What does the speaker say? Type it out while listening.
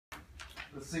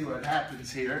let's see what happens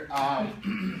here.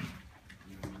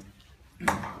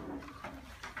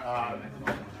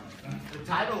 The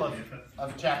title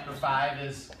of chapter 5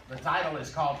 is, the title is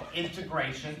called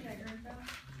Integration.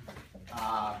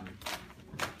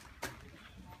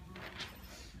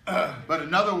 But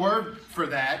another word for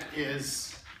that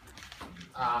is,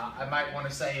 I might want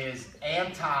to say, is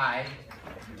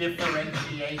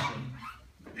antidifferentiation.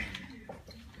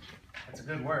 That's a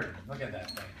good word. Look at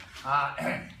that thing.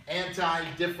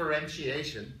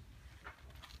 Antidifferentiation.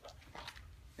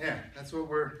 Yeah, that's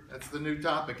the new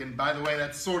topic. And by the way,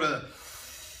 that's sort of,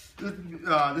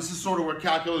 this is sort of where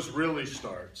calculus really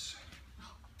starts.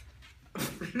 You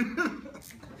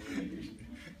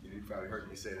probably heard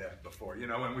me say that before. You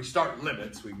know, when we start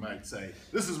limits, we might say,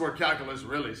 this is where calculus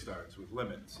really starts, with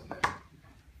limits. And then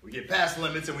we get past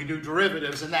limits and we do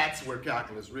derivatives, and that's where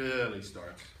calculus really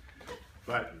starts.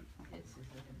 But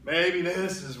maybe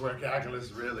this is where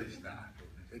calculus really starts.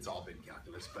 It's all been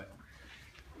calculus, but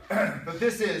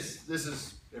this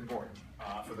is important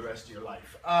for the rest of your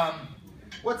life.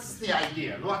 What's the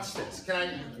idea? Watch this.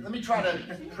 Let me try to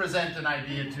present an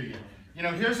idea to you. You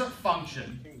know, here's a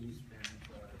function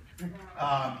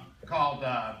called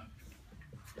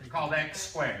x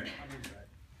squared.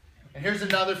 And here's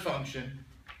another function.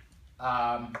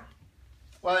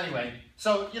 Well, anyway,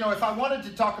 so, you know, if I wanted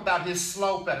to talk about his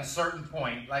slope at a certain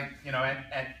point, like, you know,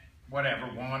 at whatever,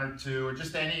 1 or 2, or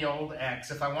just any old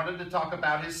x, if I wanted to talk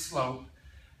about his slope,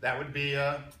 that would be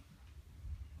a,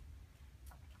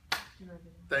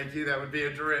 thank you, that would be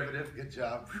a derivative. Good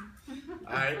job.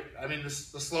 All right, I mean, the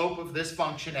slope of this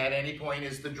function at any point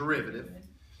is the derivative.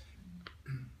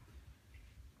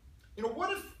 You know,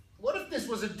 what if this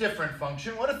was a different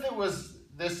function? What if it was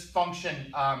this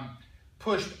function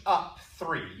pushed up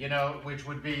 3, you know, which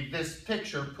would be this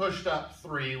picture pushed up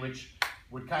 3, which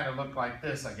would kind of look like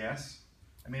this, I guess.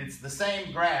 I mean, it's the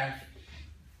same graph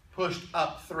pushed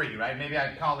up 3, right? Maybe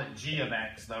I'd call it g of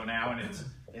x, though, now, and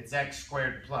it's x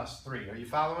squared plus 3. Are you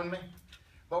following me?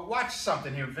 But watch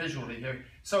something here visually here.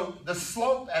 So the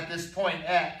slope at this point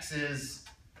x is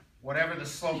whatever the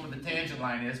slope of the tangent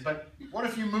line is, but what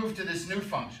if you move to this new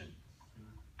function?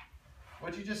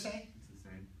 What'd you just say? It's the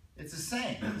same. It's the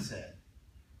same, he said.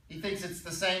 He thinks it's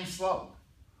the same slope.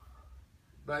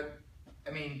 But,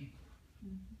 I mean,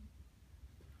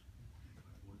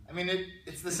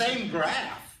 it's the same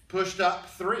graph pushed up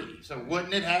 3. So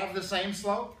wouldn't it have the same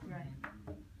slope? Right.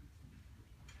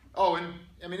 Oh, and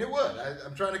I mean, it would.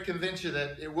 I'm trying to convince you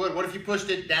that it would. What if you pushed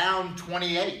it down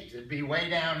 28? It'd be way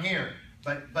down here.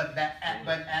 But at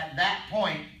that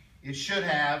point, it should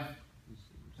have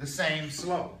the same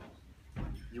slope.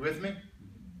 You with me?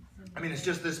 I mean, it's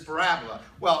just this parabola.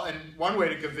 Well, and one way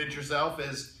to convince yourself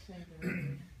is,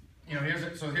 you know,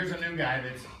 here's a new guy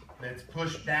that's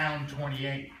pushed down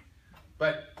 28.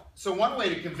 But so one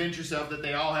way to convince yourself that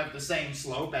they all have the same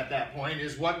slope at that point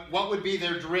is what would be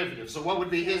their derivative? So what would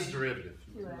be his derivative?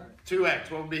 2x.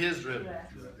 What would be his derivative?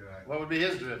 What would be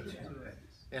his derivative?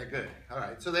 Yeah, good. All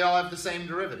right. So they all have the same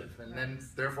derivative, and then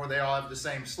therefore they all have the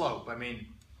same slope. I mean,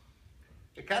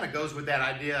 it kind of goes with that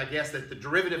idea, I guess, that the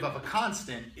derivative of a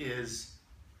constant is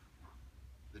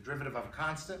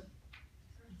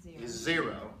is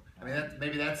 0. I mean,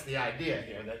 maybe that's the idea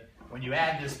here, that when you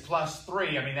add this plus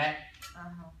 3, I mean, that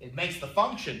it makes the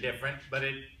function different, but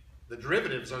the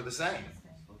derivatives are the same.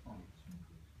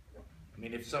 I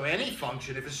mean, if any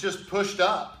function, if it's just pushed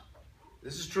up,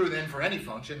 this is true then for any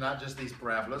function, not just these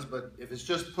parabolas, but if it's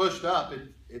just pushed up,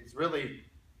 it's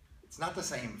not the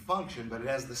same function, but it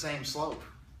has the same slope.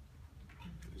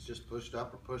 If it's just pushed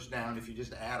up or pushed down, if you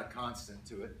just add a constant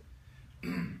to it.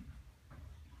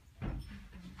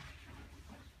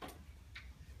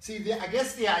 See, I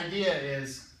guess the idea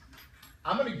is,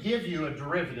 I'm going to give you a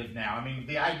derivative now. I mean,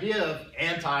 the idea of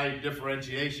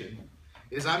anti-differentiation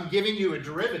is I'm giving you a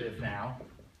derivative now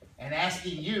and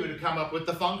asking you to come up with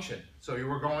the function. So you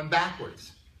were going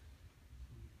backwards.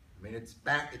 I mean, it's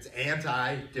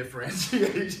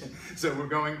anti-differentiation. So we're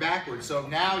going backwards. So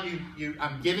now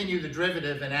I'm giving you the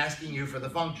derivative and asking you for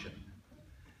the function.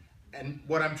 And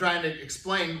what I'm trying to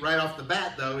explain right off the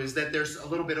bat, though, is that there's a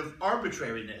little bit of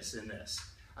arbitrariness in this.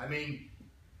 I mean,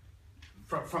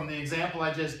 from the example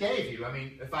I just gave you, I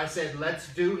mean, if I said,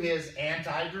 let's do his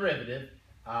antiderivative,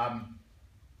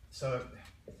 so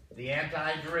the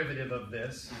antiderivative of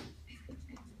this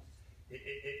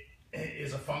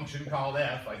is a function called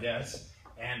f, I guess,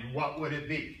 and what would it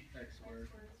be? X squared.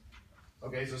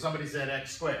 Okay, so somebody said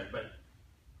x squared, but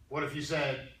what if you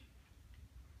said,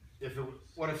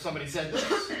 what if somebody said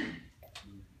this?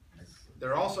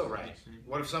 They're also right.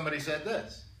 What if somebody said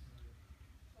this?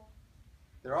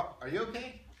 Are you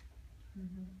okay?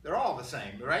 They're all the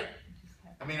same, right?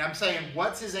 I mean, I'm saying,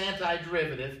 what's his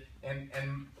antiderivative? And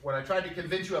what I tried to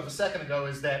convince you of a second ago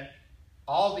is that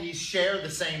all these share the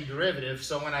same derivative.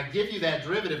 So when I give you that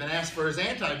derivative and ask for his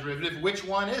antiderivative, which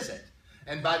one is it?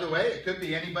 And by the way, it could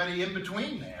be anybody in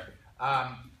between there.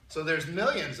 So there's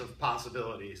millions of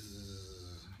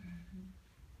possibilities.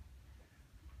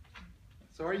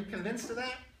 So are you convinced of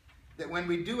that? That when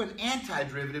we do an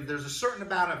antiderivative, there's a certain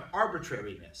amount of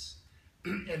arbitrariness.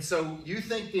 And so you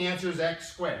think the answer is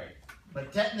x squared.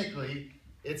 But technically,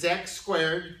 it's x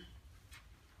squared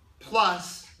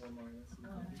plus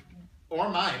or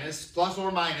minus, plus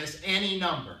or minus any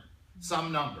number,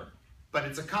 some number. But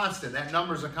it's a constant. That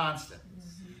number's a constant.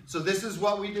 So this is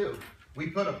what we do. We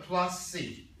put a plus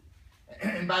c.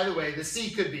 And by the way, the c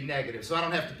could be negative, so I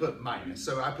don't have to put minus.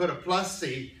 So I put a plus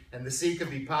c, and the c could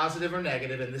be positive or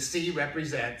negative, and the c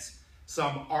represents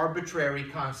some arbitrary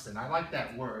constant. I like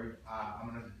that word. I'm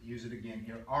going to use it again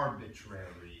here. Arbitrary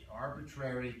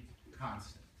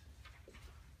constant.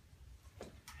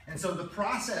 And so the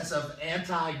process of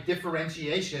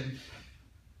anti-differentiation,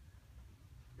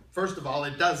 first of all,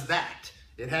 it does that.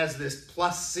 It has this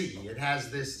plus c. It has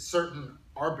this certain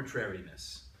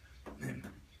arbitrariness.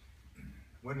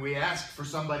 When we ask for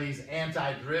somebody's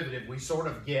antiderivative, we sort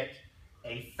of get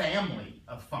a family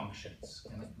of functions.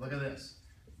 And look at this.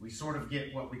 We sort of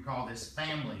get what we call this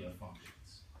family of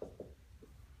functions.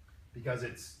 Because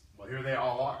it's, well, here they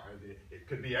all are. It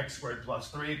could be x squared plus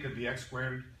 3. It could be x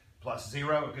squared plus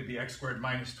 0. It could be x squared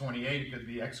minus 28. It could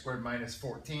be x squared minus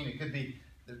 14. It could be,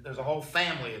 there's a whole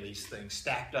family of these things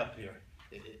stacked up here.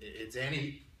 It's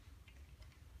any,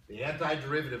 the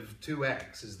antiderivative of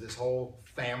 2x is this whole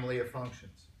family of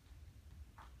functions.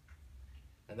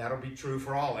 And that'll be true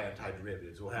for all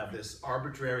antiderivatives. We'll have this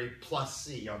arbitrary plus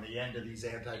c on the end of these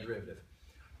antiderivative.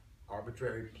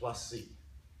 Arbitrary plus c.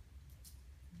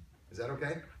 Is that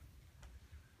okay?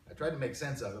 I tried to make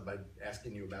sense of it by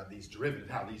asking you about these derivatives,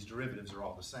 how these derivatives are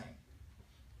all the same.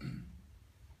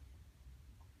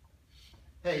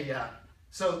 Hey,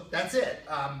 so that's it.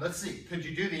 Let's see. Could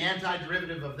you do the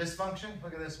antiderivative of this function?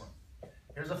 Look at this one.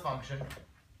 Here's a function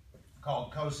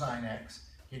called cosine x.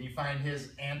 Can you find his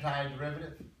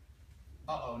antiderivative?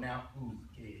 Uh-oh, now,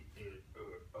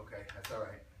 okay, that's all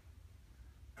right.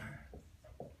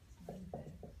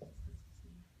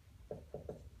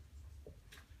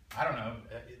 I don't know.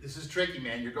 This is tricky,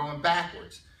 man. You're going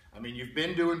backwards. I mean, you've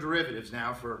been doing derivatives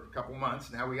now for a couple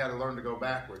months. Now we got to learn to go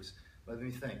backwards. Let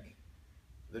me think.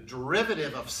 The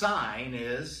derivative of sine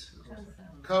is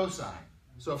cosine.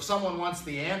 So if someone wants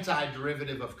the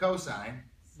antiderivative of cosine,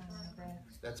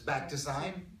 that's back to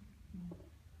sine.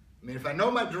 I mean, if I know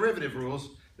my derivative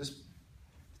rules,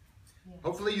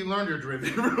 hopefully you learned your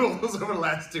derivative rules over the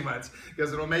last 2 months,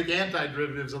 because it'll make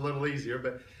antiderivatives a little easier.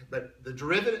 But the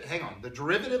derivative, hang on, the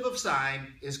derivative of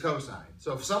sine is cosine.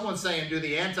 So if someone's saying do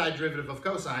the antiderivative of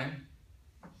cosine,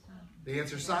 the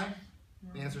answer is sine?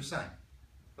 The answer is sine.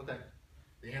 Okay,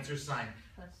 the answer is sine.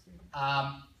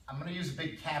 I'm going to use a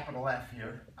big capital F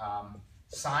here.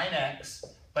 Sine x.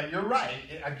 But you're right.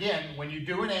 Again, when you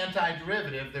do an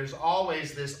antiderivative, there's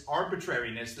always this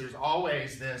arbitrariness. There's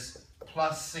always this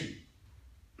plus c.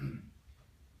 I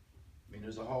mean,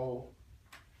 there's a whole...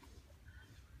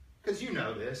 Because you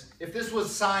know this. If this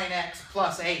was sine x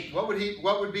plus 8, what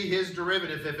would be his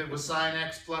derivative if it was sine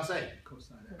x plus 8?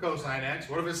 Cosine x.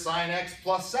 What if it's sine x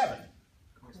plus 7?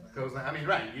 Cosine. I mean,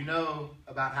 right. You know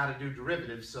about how to do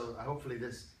derivatives, so hopefully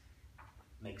this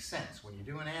makes sense. When you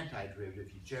do an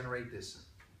antiderivative, you generate this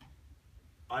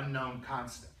unknown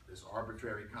constant, this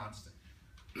arbitrary constant.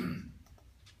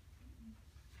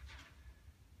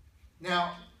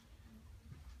 Now,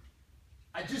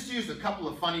 I just used a couple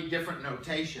of funny different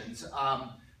notations,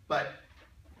 but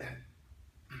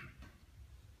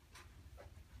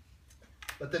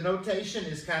the notation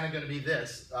is kind of going to be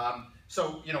this.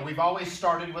 So, you know, we've always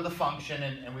started with a function,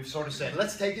 and we've sort of said,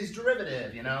 let's take his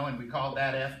derivative, you know, and we called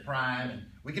that f prime, and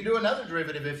we can do another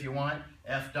derivative if you want,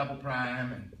 f double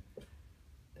prime, and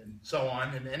so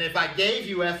on. And if I gave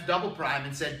you f double prime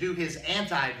and said do his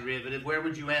antiderivative, where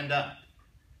would you end up?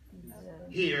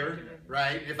 Here,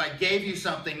 right? If I gave you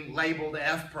something labeled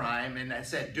f prime and I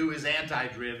said do his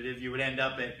antiderivative, you would end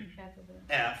up at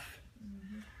f.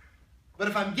 But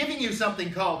if I'm giving you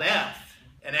something called f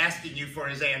and asking you for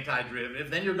his antiderivative,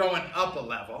 then you're going up a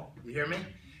level. You hear me?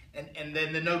 And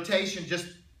then the notation, just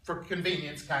for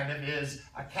convenience, kind of is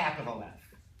a capital F.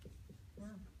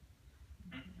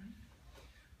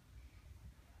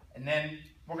 And then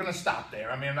we're going to stop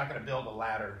there. I mean, I'm not going to build a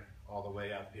ladder all the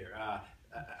way up here.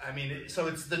 I mean, so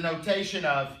it's the notation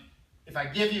of, if I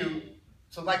give you,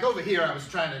 so like over here, I was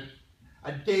trying to,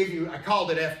 I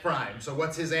called it f prime. So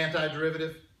what's his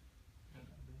antiderivative?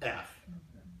 F.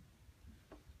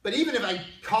 But even if I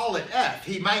call it f,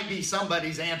 he might be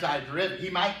somebody's antiderivative. He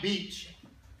might be,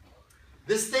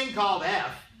 this thing called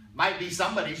f might be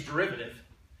somebody's derivative.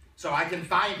 So I can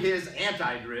find his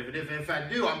antiderivative. If I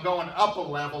do, I'm going up a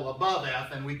level above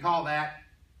f, and we call that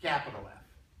capital F.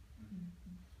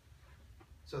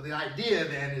 So the idea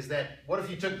then is that, what if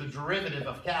you took the derivative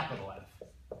of capital F?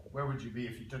 Where would you be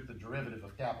if you took the derivative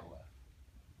of capital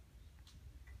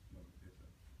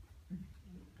F?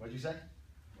 What did you say?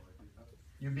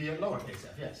 You'd be at lowercase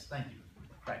f, yes, thank you.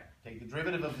 Right, take the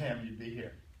derivative of him, you'd be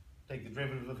here. Take the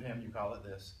derivative of him, you call it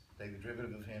this. Take the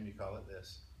derivative of him, you call it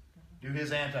this. Do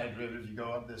his antiderivative, you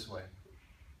go up this way.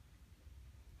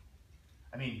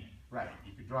 I mean, right,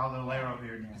 you could draw a little arrow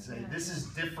here and you could say, this is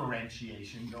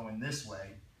differentiation going this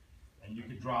way. And you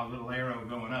could draw a little arrow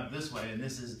going up this way, and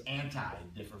this is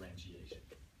anti-differentiation.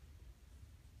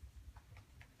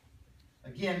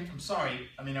 Again, I'm sorry,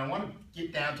 I mean, I want to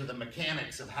get down to the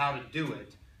mechanics of how to do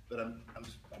it, but I'm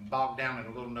bogged down in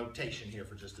a little notation here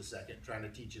for just a second, trying to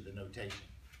teach you the notation.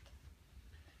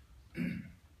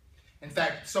 In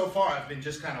fact, so far I've been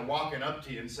just kind of walking up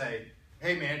to you and say,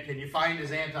 hey man, can you find his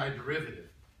antiderivative?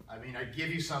 I mean, I give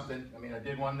you something, I mean, I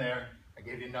did one there, I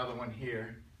gave you another one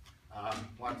here.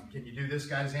 Can you do this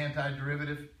guy's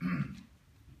antiderivative?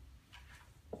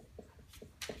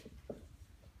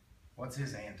 What's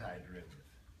his antiderivative?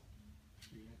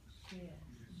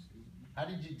 How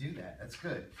did you do that? That's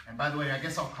good. And by the way, I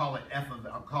guess I'll call it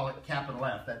I'll call it capital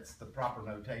F. That's the proper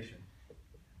notation.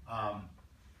 The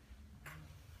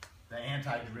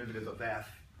antiderivative of F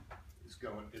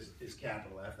is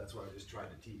capital F. That's what I just tried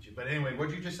to teach you. But anyway, what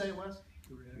did you just say it was?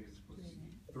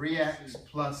 3x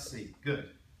plus c.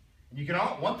 Good. And you can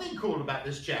one thing cool about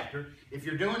this chapter, if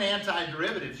you're doing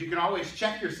antiderivatives, you can always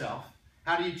check yourself.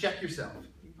 How do you check yourself?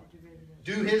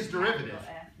 Do his derivative.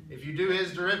 If you do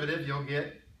his derivative, you'll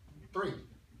get 3.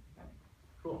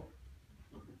 Cool.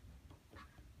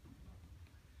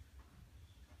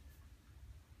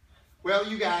 Well,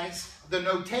 you guys, the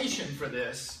notation for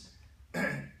this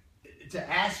to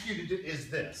ask you to do is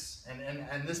this,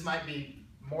 and this might be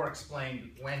more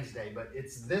explained Wednesday, but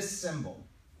it's this symbol.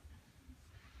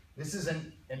 This is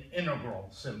an integral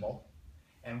symbol,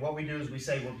 and what we do is we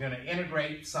say we're going to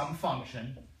integrate some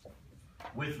function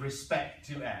with respect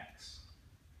to x.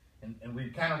 And we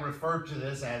kind of refer to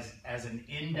this as an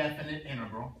indefinite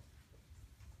integral.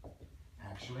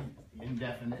 Actually,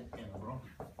 indefinite integral.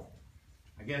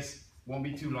 I guess won't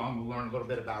be too long. We'll learn a little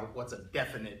bit about what's a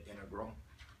definite integral,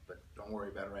 but don't worry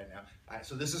about it right now. All right,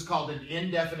 so this is called an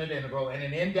indefinite integral, and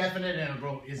an indefinite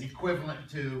integral is equivalent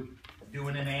to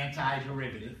doing an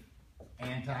antiderivative.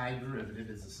 Antiderivative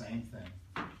is the same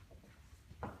thing.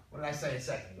 What did I say a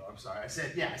second ago? I'm sorry. I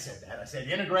said that. I said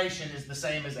integration is the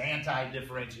same as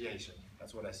antidifferentiation.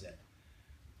 That's what I said.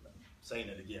 I'm saying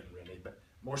it again, really. But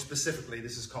more specifically,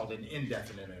 this is called an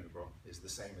indefinite integral. Is the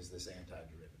same as this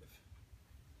antiderivative.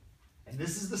 And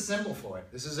this is the symbol for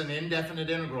it. This is an indefinite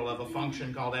integral of a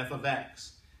function called f of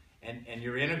x. And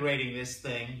you're integrating this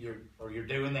thing, you're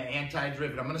doing the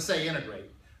antiderivative. I'm going to say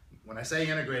integrate. When I say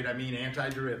integrate, I mean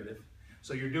antiderivative.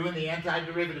 So you're doing the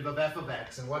antiderivative of f of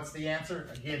x, and what's the answer?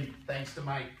 Again, thanks to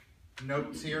my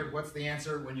notes here, what's the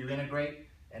answer when you integrate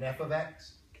an f of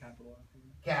x? Capital F.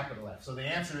 Capital F. So the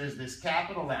answer is this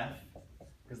capital F,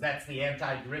 because that's the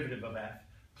antiderivative of f,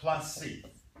 plus c.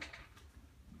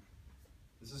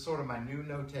 This is sort of my new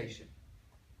notation.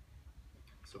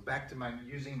 So back to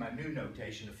using my new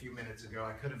notation a few minutes ago,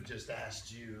 I could have just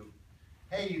asked you,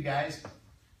 hey you guys,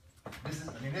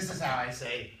 this is how I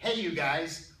say, hey you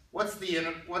guys, what's the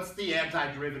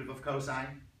antiderivative of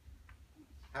cosine?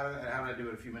 How did I do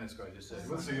it a few minutes ago? I just said,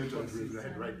 What's the antiderivative? I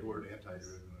had to write the word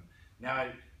antiderivative. Now,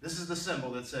 this is the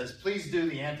symbol that says, please do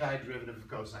the antiderivative of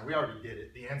cosine. We already did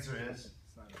it. The answer is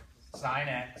sine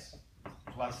x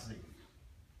plus z.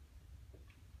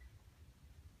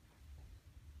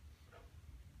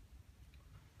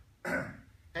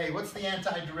 Hey, what's the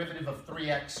antiderivative of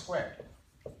 3x squared?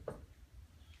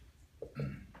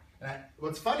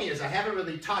 What's funny is I haven't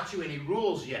really taught you any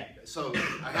rules yet. So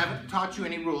I haven't taught you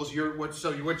any rules.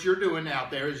 What you're doing out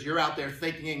there is you're out there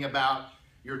thinking about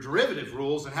your derivative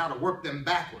rules and how to work them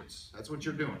backwards. That's what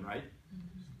you're doing, right?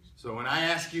 So when I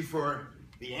ask you for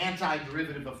the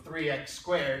antiderivative of 3x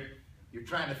squared, you're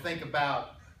trying to think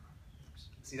about,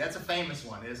 see, that's a famous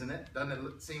one, isn't it? Doesn't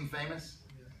it seem famous?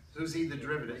 Who's he the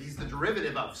derivative? He's the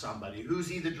derivative of somebody. Who's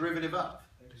he the derivative of?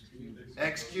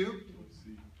 X cubed?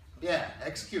 Yeah,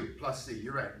 x cubed plus c.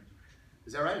 You're right.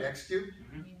 Is that right? X cubed?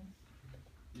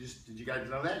 Yeah. Did you guys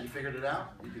know that? You figured it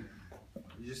out?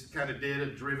 You just kind of did a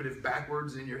derivative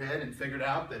backwards in your head and figured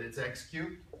out that it's x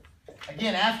cubed.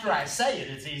 Again, after I say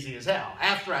it, it's easy as hell.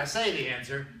 After I say the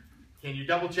answer, can you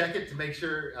double check it to make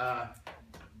sure?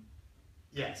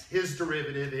 Yes, his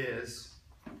derivative is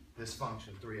this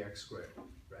function, 3x squared.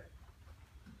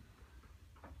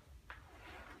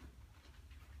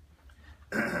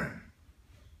 Right.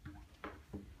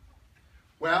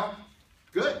 Well,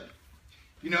 good.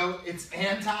 You know, it's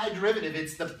antiderivative.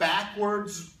 It's the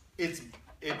backwards, it's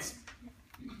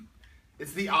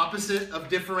the opposite of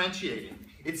differentiating.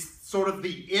 It's sort of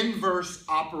the inverse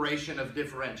operation of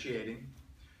differentiating.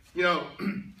 You know,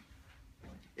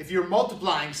 if you're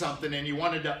multiplying something and you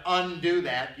wanted to undo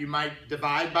that, you might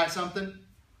divide by something.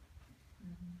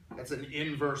 That's an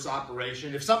inverse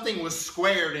operation. If something was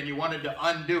squared and you wanted to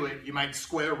undo it, you might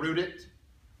square root it.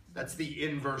 That's the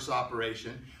inverse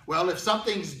operation. Well, if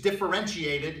something's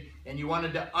differentiated and you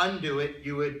wanted to undo it,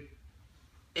 you would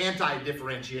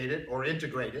anti-differentiate it or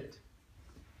integrate it.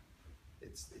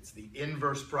 It's the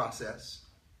inverse process.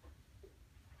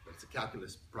 But it's a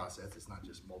calculus process. It's not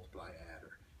just multiply, add,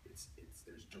 or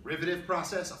there's derivative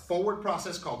process, a forward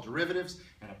process called derivatives,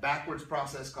 and a backwards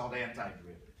process called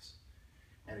antiderivatives.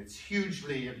 And it's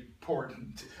hugely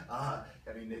important. I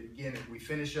mean, again, if we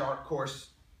finish our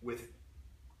course with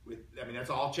I mean, that's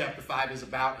all Chapter 5 is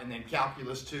about, and then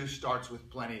Calculus 2 starts with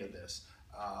plenty of this.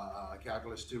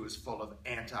 Calculus 2 is full of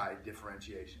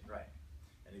anti-differentiation, right?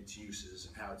 And its uses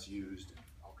and how it's used and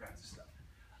all kinds of stuff.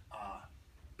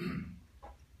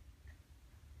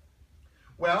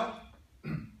 Well,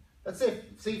 let's see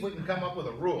if we can come up with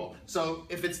a rule. So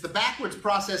if it's the backwards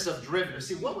process of derivatives,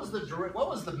 see, what was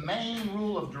the main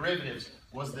rule of derivatives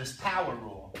was this power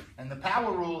rule. And the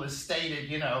power rule is stated,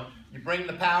 you know, you bring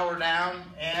the power down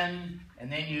and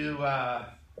then you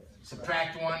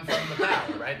subtract 1 from the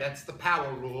power, right? That's the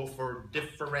power rule for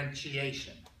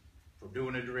differentiation, for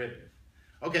doing a derivative.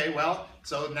 Okay, well,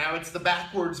 so now it's the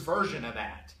backwards version of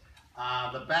that.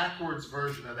 The backwards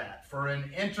version of that for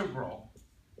an integral.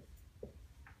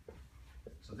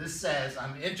 So this says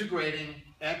I'm integrating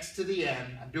x to the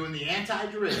n. I'm doing the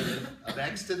antiderivative of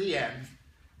x to the n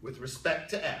with respect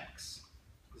to x.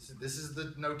 This is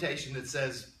the notation that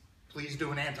says, please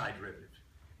do an antiderivative.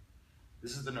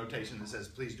 This is the notation that says,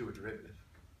 please do a derivative.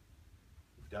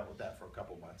 We've dealt with that for a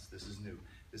couple months. This is new.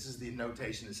 This is the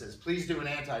notation that says, please do an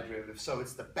antiderivative. So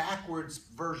it's the backwards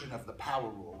version of the power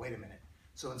rule. Wait a minute.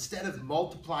 So instead of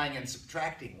multiplying and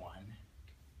subtracting 1,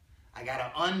 I got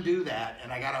to undo that,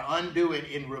 and I got to undo it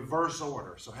in reverse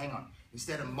order. So hang on.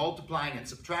 Instead of multiplying and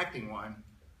subtracting 1,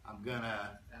 I'm going to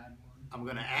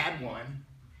add 1.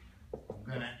 I'm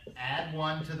going to add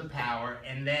 1 to the power,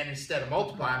 and then instead of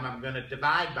multiplying, I'm going to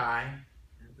divide by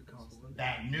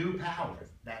that new power.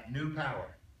 That new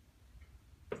power.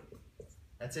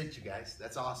 That's it, you guys.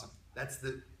 That's awesome. That's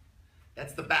the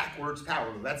backwards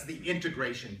power rule. That's the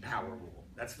integration power rule.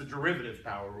 That's the derivative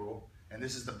power rule, and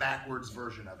this is the backwards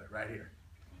version of it right here.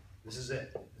 This is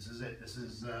it. This is it. This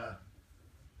is,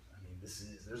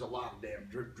 there's a lot of damn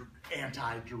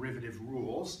anti-derivative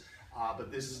rules.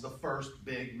 But this is the first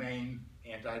big main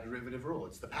antiderivative rule.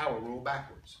 It's the power rule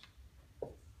backwards. Are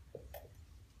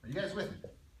you guys with me?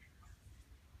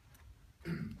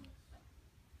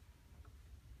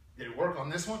 Did it work on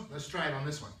this one? Let's try it on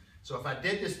this one. So if I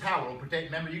did this power rule,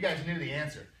 remember you guys knew the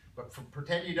answer, but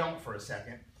pretend you don't for a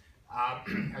second.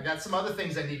 I got some other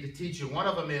things I need to teach you. One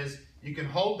of them is you can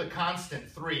hold the constant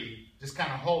 3, just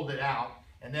kind of hold it out.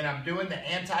 And then I'm doing the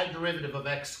antiderivative of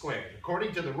x squared.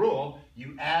 According to the rule,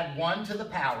 you add 1 to the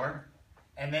power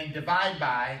and then divide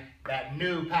by that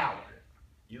new power.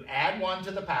 You add 1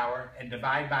 to the power and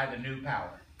divide by the new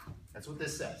power. That's what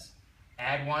this says.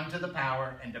 Add 1 to the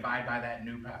power and divide by that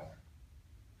new power.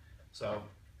 So,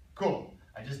 cool.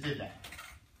 I just did that.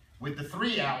 With the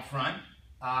 3 out front,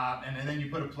 and then you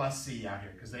put a plus c out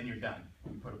here, because then you're done.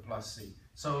 You put a plus c.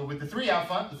 So with the 3 out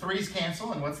front, the 3's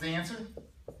cancel, and what's the answer?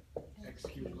 X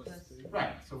cubed plus c.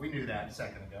 Right, so we knew that a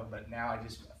second ago, but now I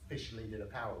just officially did a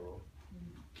power rule.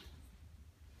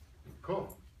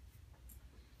 Cool.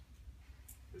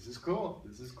 This is cool.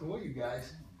 This is cool, you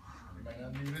guys. You might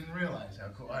not even realize how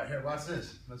cool. All right, here, watch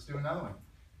this. Let's do another one.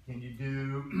 Can you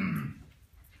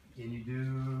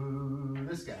do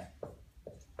this guy?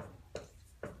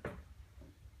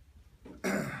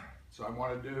 So I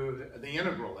want to do the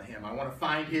integral of him. I want to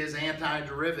find his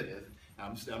antiderivative.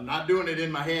 I'm not doing it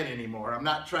in my head anymore. I'm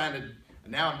not trying to,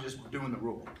 now I'm just doing the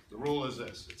rule. The rule is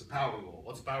this. It's a power rule.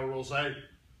 What's the power rule say?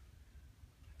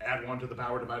 Add 1 to the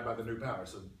power divided by the new power.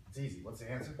 So it's easy. What's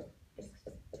the answer?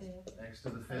 X to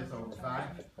the 5th over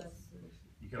 5.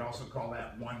 You could also call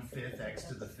that 1/5 x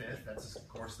to the 5th. That's, of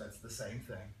course, that's the same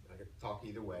thing. I could talk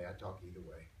either way. I talk either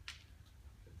way.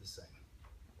 They're the same.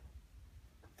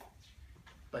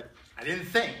 But I didn't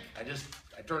think.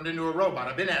 I turned into a robot.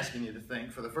 I've been asking you to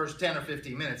think. For the first 10 or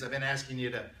 15 minutes, I've been asking you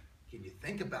to, can you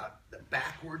think about the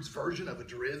backwards version of a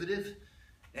derivative?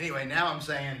 Anyway, now I'm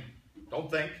saying, don't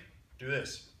think, do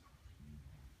this.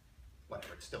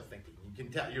 Whatever, it's still thinking. You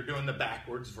can tell you're doing the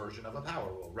backwards version of a power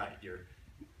rule. Right,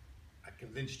 I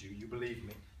convinced you, you believe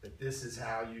me, that this is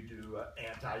how you do an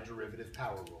antiderivative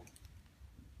power rule.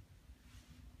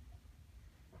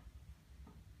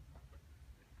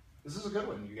 This is a good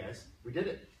one, you guys. We did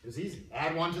it. It was easy.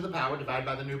 Add 1 to the power, divide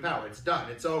by the new power. It's done.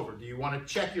 It's over. Do you want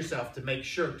to check yourself to make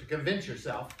sure, to convince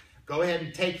yourself? Go ahead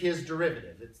and take his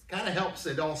derivative. It kind of helps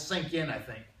it all sink in, I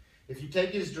think. If you take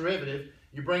his derivative,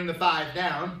 you bring the 5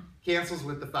 down, cancels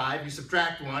with the 5, you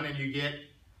subtract 1, and you get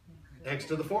x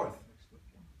to the 4th.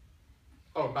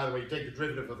 Oh, by the way, you take the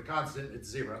derivative of the constant, it's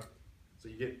 0. So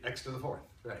you get x to the 4th,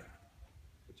 right,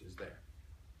 which is there.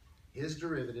 His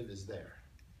derivative is there.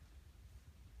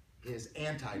 His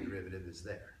antiderivative is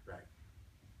there, right?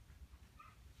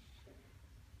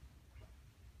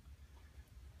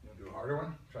 You want to do a harder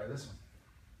one? Try this one.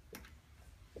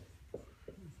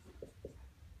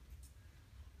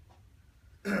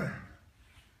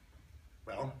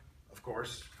 Well, of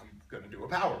course, I'm going to do a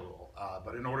power rule.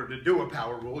 But in order to do a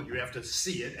power rule, you have to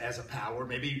see it as a power.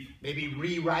 Maybe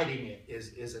rewriting it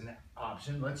is an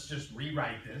option. Let's just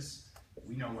rewrite this.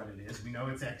 We know what it is. We know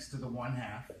it's x to the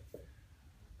 1/2.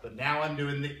 But now I'm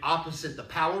doing the opposite. The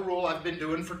power rule I've been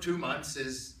doing for 2 months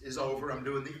is over. I'm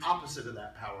doing the opposite of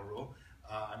that power rule.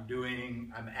 I'm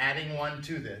adding 1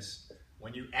 to this.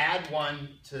 When you add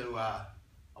 1 to a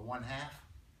 1/2,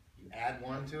 you add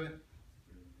 1 to it.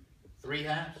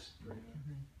 3/2.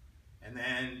 And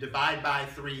then divide by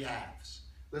 3/2.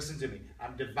 Listen to me.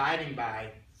 I'm dividing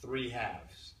by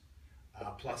 3/2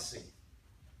 plus c.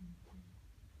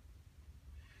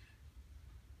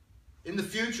 In the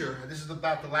future, and this is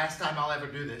about the last time I'll ever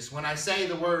do this, when I say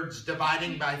the words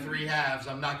dividing by 3/2,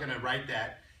 I'm not going to write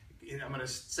that. I'm going to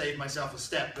save myself a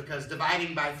step, because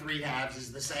dividing by 3/2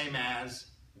 is the same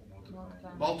as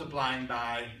multiplying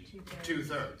by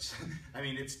 2/3. I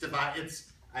mean,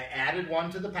 I added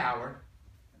 1 to the power,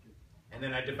 and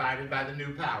then I divided by the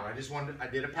new power. I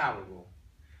did a power rule.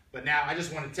 But now I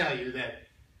just want to tell you that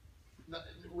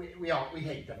we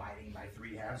hate dividing by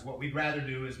 3/2. What we'd rather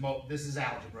do is, this is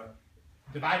algebra.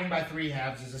 Dividing by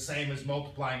 3/2 is the same as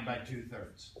multiplying by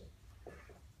 2/3.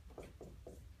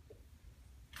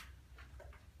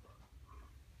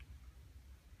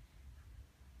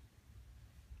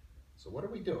 So what are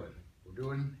we doing? We're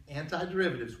doing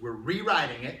antiderivatives. We're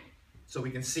rewriting it so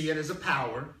we can see it as a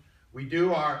power. We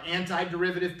do our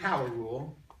antiderivative power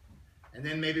rule, and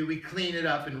then maybe we clean it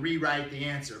up and rewrite the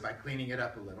answer by cleaning it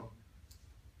up a little.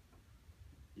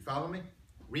 You follow me?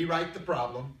 Rewrite the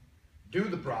problem, do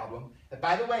the problem. And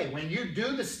by the way, when you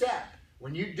do the step,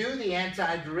 when you do the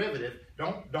antiderivative,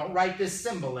 don't write this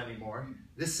symbol anymore.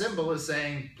 This symbol is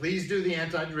saying, please do the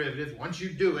antiderivative. Once you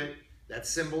do it, that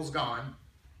symbol's gone.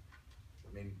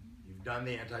 I mean, you've done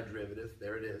the antiderivative.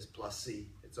 There it is, plus c.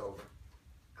 It's over.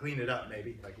 Clean it up,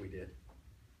 maybe, like we did.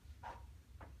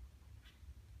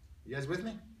 You guys with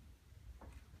me?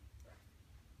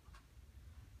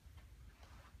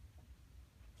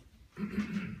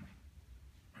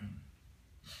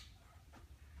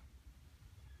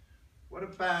 What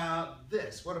about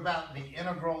this? What about the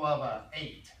integral of an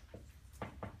 8?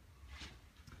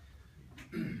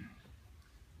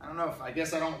 I don't know if, I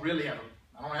guess I don't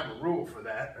have a rule for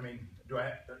that. I mean, do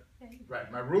I?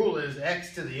 Right, my rule is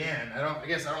x to the n. I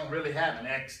guess I don't really have an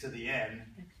x to the n.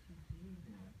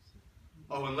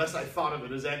 Oh, unless I thought of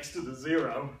it as x to the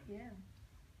 0. Yeah.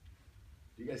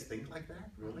 Do you guys think like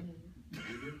that? Really? You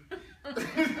do?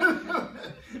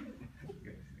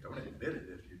 Don't admit it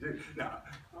if you do. No,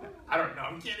 I don't know.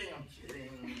 I'm kidding.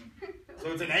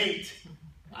 So it's an 8.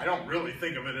 I don't really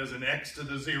think of it as an x to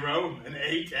the 0, an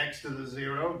 8 x to the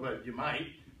 0, but you might.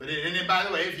 And then, by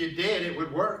the way, if you did, it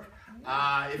would work.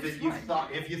 If you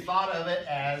thought of it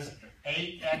as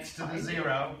 8x to the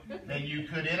 0, then you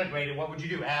could integrate it. What would you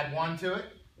do? Add 1 to it?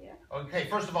 Yeah. Okay,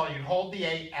 first of all, you'd hold the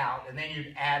 8 out, and then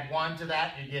you'd add 1 to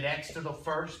that. You'd get x to the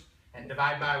first, and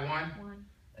divide by 1.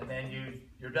 And then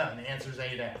you're done. The answer is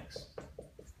 8x.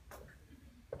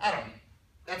 I don't know.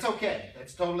 That's okay.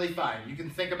 That's totally fine. You can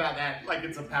think about that like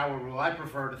it's a power rule. I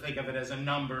prefer to think of it as a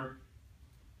number,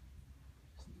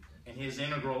 and his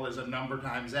integral is a number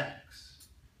times x.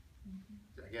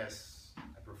 I guess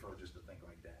I prefer just to think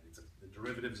like that. The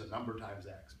derivative is a number times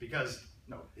x. Because,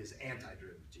 no, his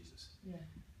antiderivative, Jesus.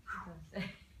 Yeah.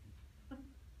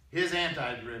 His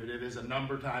antiderivative is a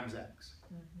number times x.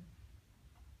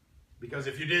 Because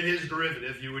if you did his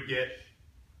derivative, you would get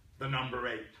the number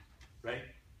 8, right?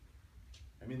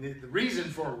 I mean, the reason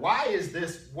for why is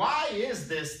this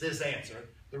answer?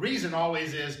 The reason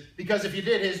always is because if you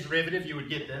did his derivative, you would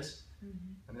get this.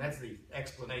 And that's the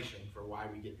explanation for why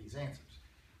we get these answers.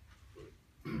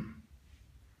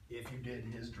 If you did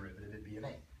his derivative, it'd be an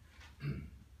 8.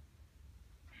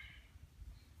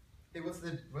 Hey, what's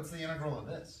the integral of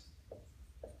this?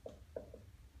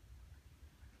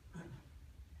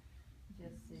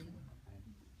 Just C.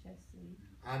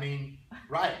 I mean,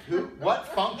 right. What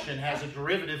function has a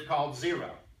derivative called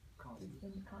 0?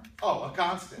 Oh, a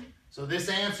constant. So this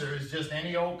answer is just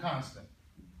any old constant.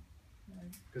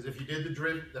 Because if you did the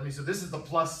derivative, I mean, so this is the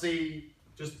plus C,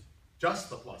 just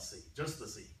the plus C, just the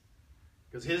C.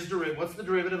 Because his derivative, what's the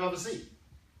derivative of a C?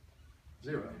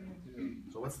 0.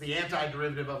 So what's the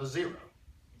antiderivative of a 0?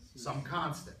 Some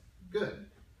constant. Good,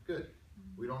 good.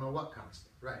 We don't know what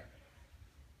constant, right?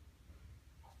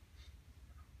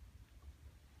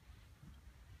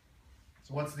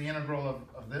 So what's the integral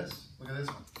of this? Look at this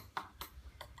one.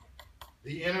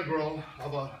 The integral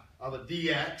of a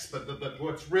dx, but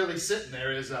what's really sitting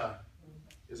there is a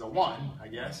 1, I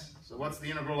guess. So what's the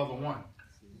integral of a 1?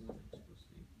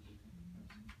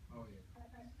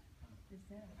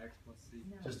 X plus C.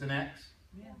 Just an x?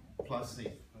 Yeah. Plus c.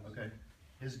 Okay.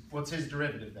 What's his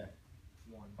derivative then?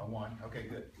 1. A 1. Okay,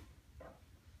 good.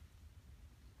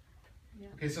 Yeah.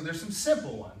 Okay, so there's some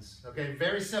simple ones. Okay,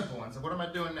 very simple ones. So what am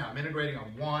I doing now? I'm integrating a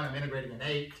 1. I'm integrating an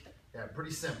 8. Yeah,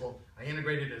 pretty simple. I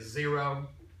integrated a 0.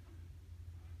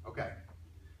 Okay.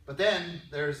 But then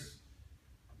there's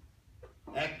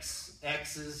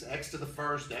x's, x to the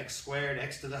first, x squared,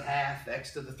 x to the half,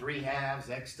 x to the 3/2,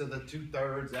 x to the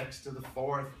 2/3, x to the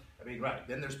 4th. I mean, right.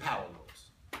 Then there's power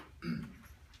rules.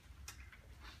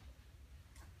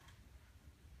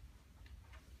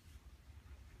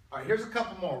 All right, here's a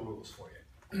couple more rules for you.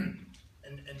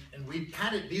 and we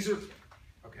kind of, these are,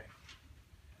 okay.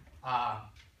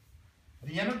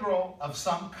 The integral of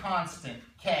some constant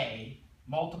k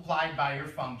multiplied by your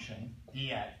function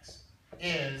dx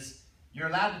is, you're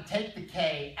allowed to take the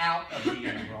k out of the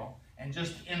integral and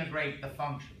just integrate the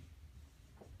function.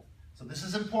 So this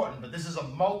is important, but this is a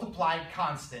multiplied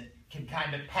constant, can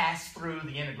kind of pass through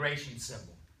the integration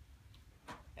symbol.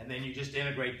 And then you just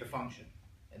integrate the function.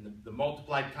 And the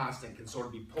multiplied constant can sort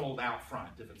of be pulled out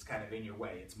front if it's kind of in your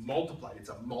way. It's multiplied. It's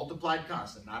a multiplied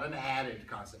constant, not an added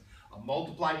constant. A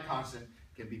multiplied constant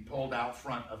can be pulled out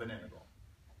front of an integral.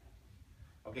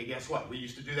 Okay, guess what? We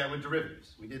used to do that with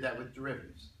derivatives. We did that with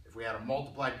derivatives. If we had a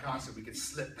multiplied constant, we could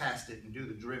slip past it and do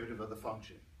the derivative of the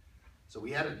function. So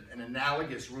we had an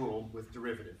analogous rule with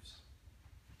derivatives,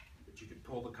 that you could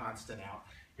pull the constant out.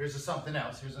 Here's something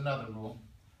else. Here's another rule.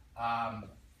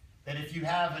 That if you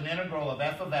have an integral of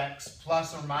f of x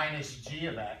plus or minus g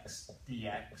of x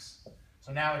dx,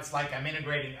 so now it's like I'm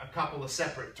integrating a couple of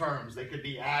separate terms. They could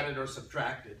be added or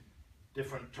subtracted,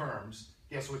 different terms.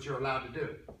 Guess what you're allowed to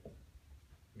do?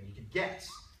 I mean, you can guess,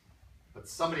 but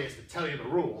somebody has to tell you the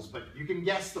rules, but you can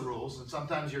guess the rules, and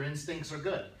sometimes your instincts are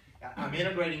good. I'm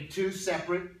integrating two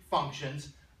separate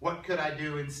functions. What could I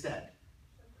do instead?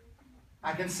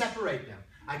 I can separate them.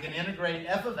 I can integrate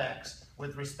f of x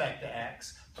with respect to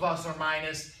x, plus or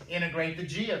minus integrate the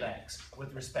g of x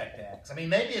with respect to x. I mean,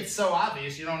 maybe it's so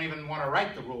obvious you don't even want to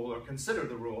write the rule or consider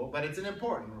the rule, but it's an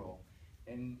important rule.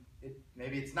 And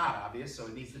maybe it's not obvious, so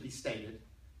it needs to be stated.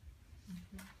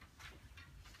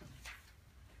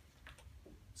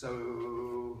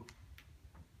 So,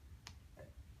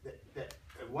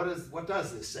 what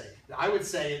does this say? I would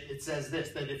say it says this,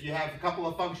 that if you have a couple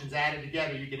of functions added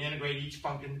together, you can integrate each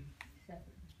function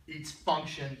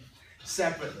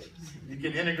separately. You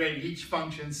can integrate each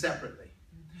function separately.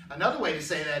 Another way to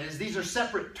say that is these are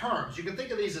separate terms. You can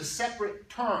think of these as separate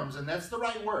terms, and that's the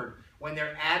right word. When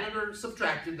they're added or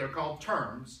subtracted, they're called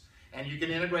terms, and you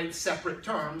can integrate separate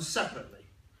terms separately.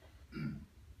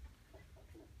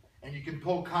 And you can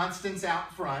pull constants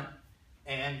out front,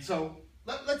 and so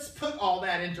let's put all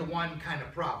that into one kind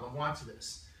of problem. Watch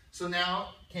this. So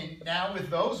now with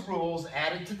those rules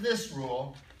added to this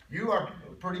rule, you are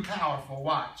pretty powerful.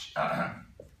 Watch.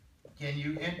 Can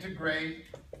you integrate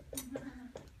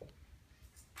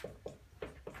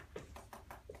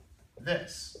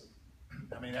this?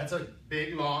 I mean, that's a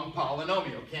big, long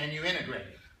polynomial. Can you integrate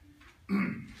it?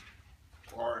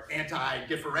 Or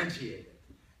anti-differentiate it?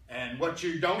 And what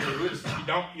you don't do is you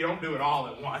don't do it all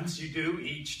at once. You do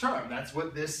each term. That's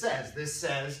what this says. This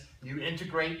says you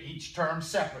integrate each term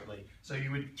separately. So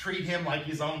you would treat him like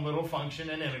his own little function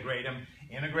and integrate him.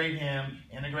 Integrate him,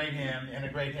 integrate him,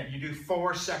 integrate him. You do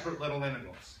 4 separate little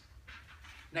integrals.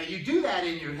 Now you do that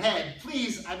in your head.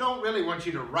 Please, I don't really want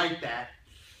you to write that.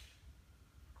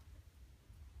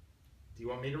 Do you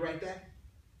want me to write that?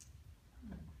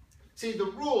 See, the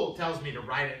rule tells me to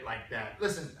write it like that.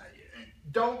 Listen,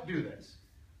 don't do this.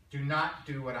 Do not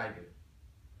do what I do.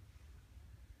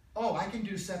 Oh, I can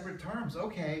do separate terms.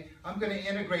 Okay, I'm going to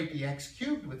integrate the x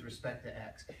cubed with respect to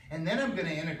x. And then I'm going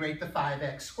to integrate the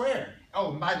 5x squared.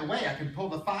 Oh, and by the way, I can pull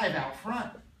the 5 out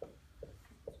front.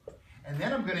 And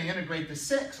then I'm going to integrate the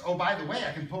 6. Oh, by the way,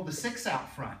 I can pull the 6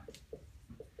 out front.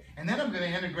 And then I'm going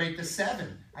to integrate the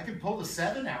 7. I can pull the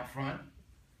 7 out front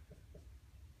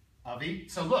of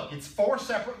each. So look, it's 4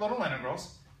 separate little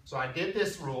integrals. So I did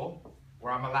this rule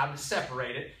where I'm allowed to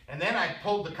separate it. And then I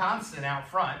pulled the constant out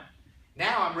front.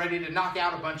 Now I'm ready to knock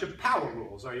out a bunch of power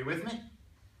rules. Are you with me?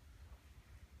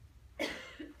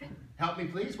 Help me,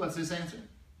 please. What's this answer?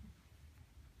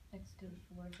 X to the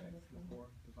 4th or the 4th.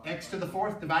 X to the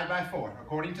 4th divided by 4.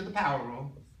 According to the power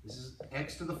rule, this is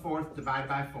x to the 4th divided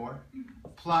by 4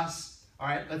 plus, all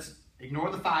right, let's ignore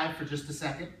the 5 for just a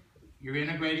second. You're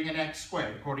integrating an x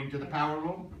squared according to the power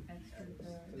rule.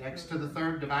 X to the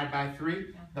 3rd divided by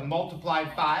 3. The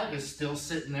multiplied 5 is still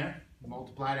sitting there,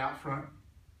 multiplied out front.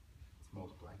 It's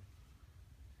multiplied.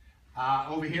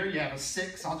 Over here you have a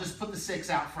 6. I'll just put the 6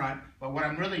 out front, but what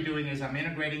I'm really doing is I'm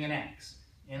integrating an x.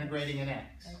 Integrating an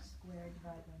x. X squared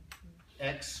divided by 2.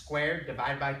 X squared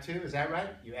divided by 2, is that right?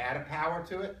 You add a power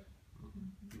to it.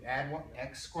 You add one,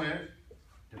 x squared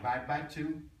divided by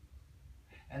 2.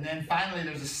 And then finally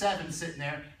there's a 7 sitting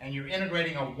there, and you're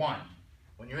integrating a 1.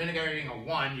 When you're integrating a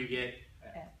 1, you get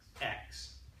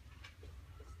x.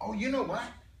 Oh, you know what?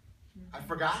 I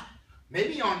forgot.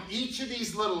 Maybe on each of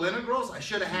these little integrals, I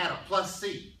should have had a plus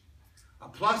c. A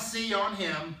plus c on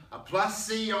him, a plus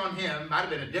c on him. Might have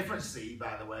been a different c,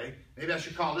 by the way. Maybe I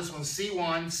should call this one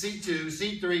c1, c2,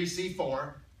 c3,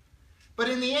 c4. But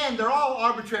in the end, they're all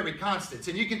arbitrary constants.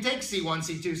 And you can take c1,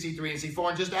 c2, c3, and c4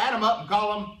 and just add them up and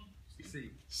call them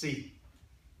c.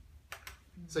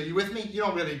 So you with me? You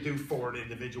don't really do 4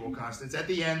 individual constants. At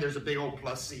the end, there's a big old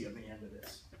plus c on the end of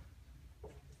this.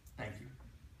 Thank you.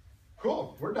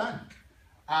 Cool, we're done.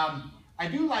 I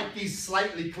do like these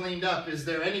slightly cleaned up. Is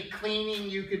there any cleaning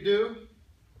you could do?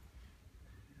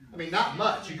 I mean, not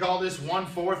much. You call this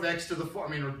 1/4 x to the 4. I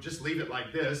mean, or just leave it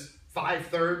like this.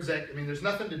 5/3 x. I mean, there's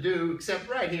nothing to do except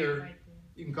right here.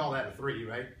 You can call that a 3,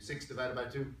 right? 6 divided by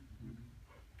 2.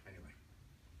 Anyway.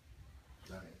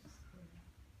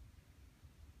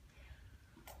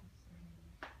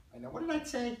 I know. What did I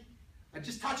say? I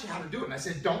just taught you how to do it. And I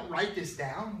said, don't write this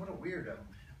down. What a weirdo.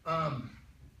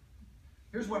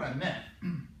 Here's what I meant.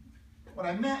 What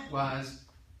I meant was,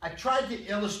 I tried to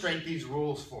illustrate these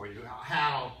rules for you,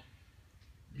 how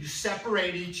you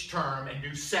separate each term and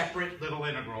do separate little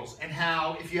integrals, and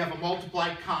how if you have a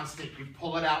multiplied constant, you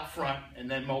pull it out front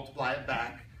and then multiply it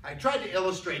back. I tried to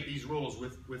illustrate these rules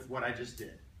with what I just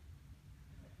did.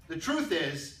 The truth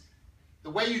is, the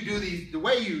way you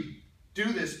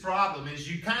do this problem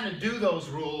is you kind of do those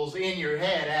rules in your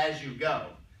head as you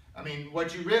go. I mean,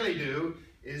 what you really do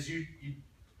is you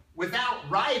without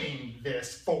writing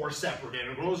this 4 separate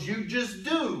integrals, you just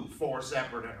do 4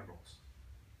 separate integrals.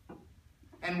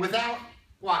 And without,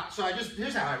 what? So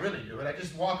here's how I really do it. I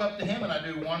just walk up to him and I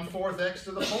do 1/4 x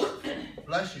to the 4th.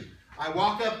 Bless you. I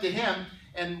walk up to him,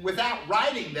 and without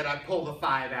writing that I pull the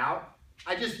 5 out,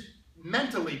 I just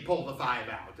mentally pull the 5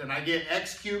 out. And I get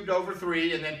x cubed over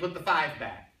 3 and then put the 5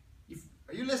 back.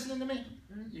 Are you listening to me?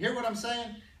 You hear what I'm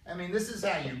saying? I mean, this is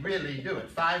how you really do it.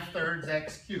 5/3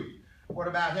 x cubed. What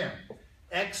about him?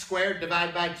 X squared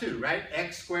divided by 2, right?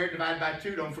 X squared divided by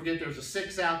 2. Don't forget there's a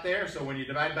 6 out there, so when you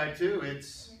divide by 2,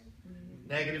 it's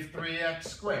negative 3x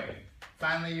squared.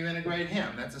 Finally, you integrate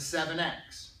him. That's a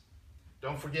 7x.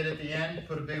 Don't forget at the end,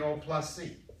 put a big old plus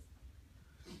c.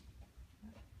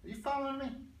 Are you following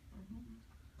me?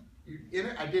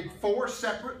 I did 4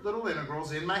 separate little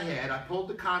integrals in my head. I pulled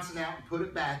the constant out and put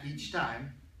it back each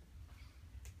time.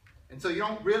 And so you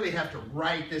don't really have to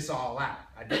write this all out.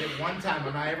 I did it one time.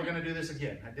 I'm not ever going to do this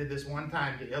again. I did this one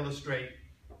time to illustrate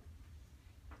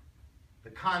the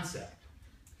concept.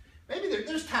 Maybe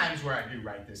there's times where I do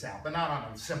write this out, but not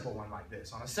on a simple one like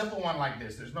this. On a simple one like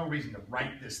this, there's no reason to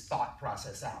write this thought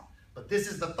process out. But this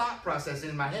is the thought process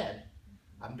in my head.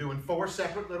 I'm doing 4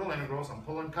 separate little integrals. I'm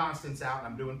pulling constants out, and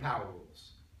I'm doing power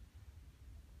rules.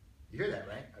 You hear that,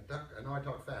 right? I know I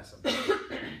talk fast sometimes.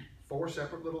 4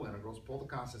 separate little integrals, pull the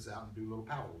constants out, and do little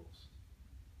power rules.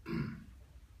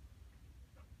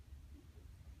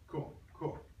 Cool.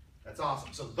 That's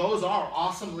awesome. So those are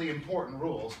awesomely important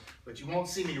rules, but you won't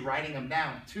see me writing them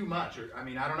down too much. I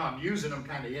mean, I don't know. I'm using them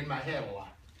kind of in my head a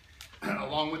lot.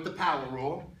 Along with the power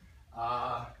rule.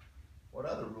 What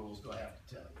other rules do I have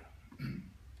to tell you?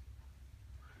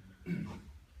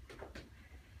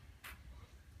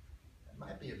 That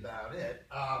might be about it.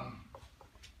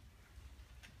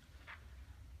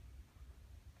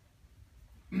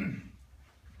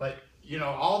 But, you know,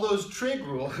 all those trig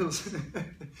rules,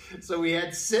 so we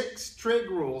had 6 trig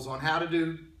rules on how to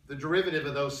do the derivative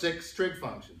of those 6 trig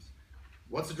functions.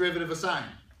 What's the derivative of sine?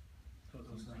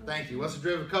 Thank you. What's the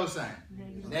derivative of cosine?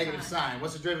 Negative sine.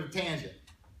 What's the derivative of tangent?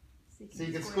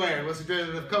 Secant squared. What's the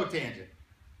derivative of cotangent?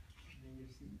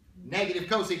 Negative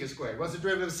cosecant squared. What's the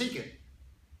derivative of secant?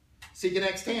 Secant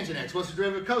x tangent x. What's the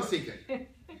derivative of cosecant?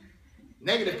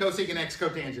 Negative cosecant x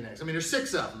cotangent x. I mean, there's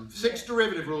 6 of them. 6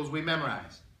 derivative rules we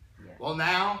memorized. Well,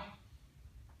 now,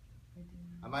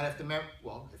 I might have to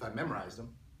well, if I memorized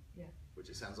them, which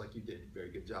it sounds like you did a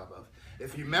very good job of.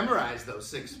 If you memorize those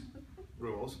 6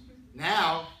 rules,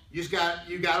 now you got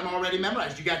them already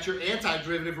memorized. You got your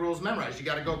antiderivative rules memorized. You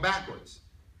got to go backwards.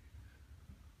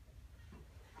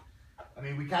 I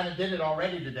mean, we kind of did it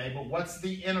already today, but what's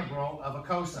the integral of a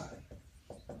cosine?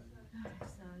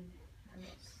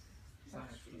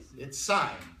 It's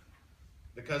sine.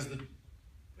 Because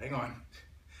hang on.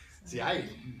 See, right.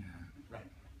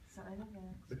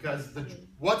 Because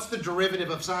what's the derivative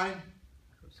of sine?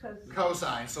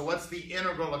 Cosine. So what's the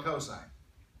integral of cosine?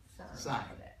 Sine.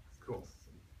 Cool.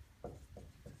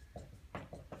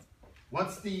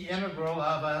 What's the integral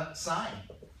of a sine?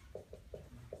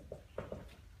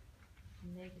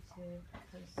 Negative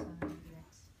cosine.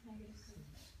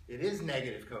 It is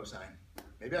negative cosine.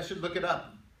 Maybe I should look it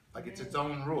up like it's its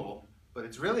own rule, but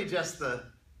it's really just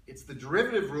it's the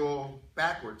derivative rule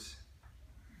backwards.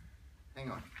 Hang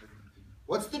on.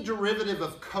 What's the derivative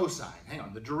of cosine? Hang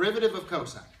on. The derivative of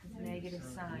cosine? Negative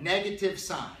sine. Negative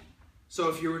sine. So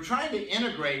if you were trying to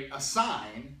integrate a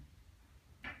sine,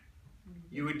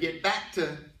 you would get back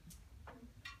to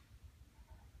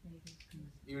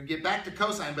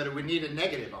cosine, but it would need a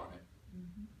negative on it.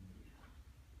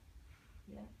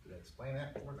 Yeah. Did I explain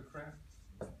that for the crowd?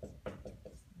 That's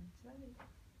right.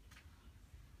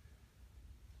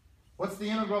 What's the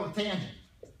integral of tangent?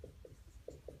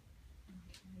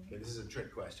 Okay, this is a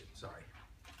trick question. Sorry.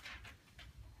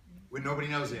 When nobody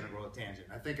knows the integral of tangent.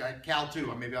 I think Cal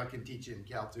 2, or maybe I can teach you in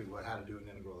Cal 2 how to do an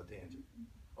integral of tangent.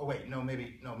 Oh wait,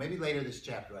 maybe later this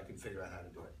chapter I can figure out how to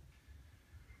do it.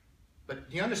 But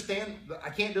do you understand? I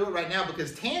can't do it right now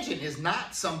because tangent is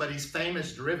not somebody's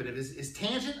famous derivative. Is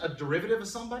tangent a derivative of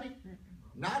somebody?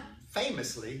 Not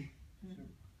famously.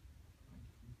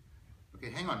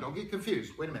 Okay, hang on, don't get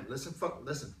confused. Wait a minute, listen.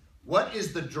 What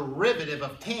is the derivative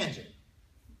of tangent?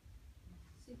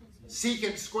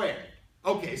 Secant squared.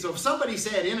 Okay, so if somebody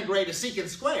said integrate a secant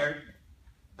squared,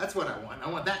 that's what I want. I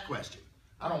want that question.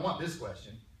 I don't want this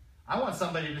question. I want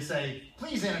somebody to say,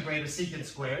 please integrate a secant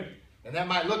squared. And that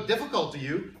might look difficult to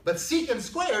you, but secant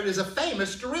squared is a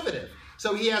famous derivative.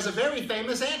 So he has a very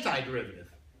famous antiderivative.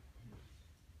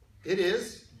 It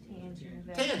is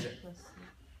tangent.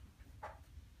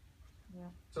 Yeah.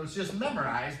 So it's just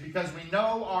memorized because we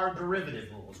know our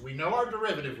derivative rules. We know our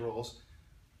derivative rules,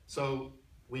 so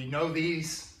we know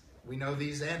these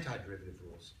antiderivative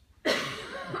rules.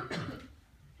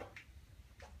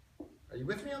 Are you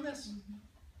with me on this?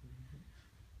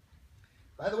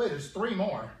 By the way, there's 3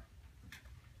 more.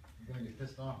 I'm going to get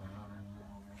pissed off.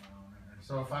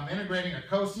 So if I'm integrating a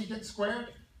cosecant squared,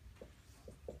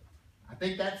 I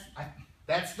think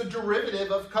that's the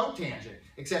derivative of cotangent,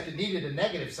 except it needed a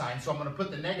negative sign, so I'm going to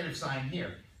put the negative sign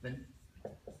here. Then,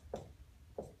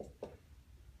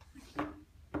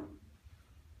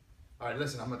 all right,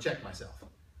 listen, I'm going to check myself.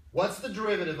 What's the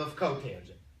derivative of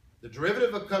cotangent? The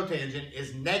derivative of cotangent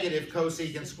is negative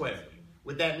cosecant squared.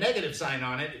 With that negative sign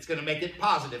on it, it's going to make it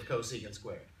positive cosecant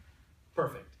squared.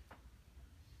 Perfect.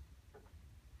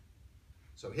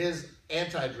 So his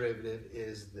antiderivative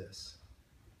is this.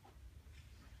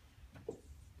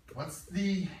 What's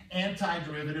the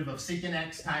antiderivative of secant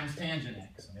x times tangent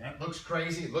x? I mean, that looks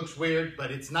crazy, it looks weird, but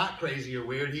it's not crazy or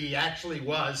weird. He actually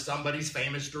was somebody's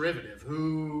famous derivative.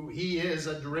 He is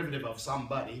a derivative of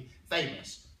somebody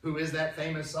famous. Who is that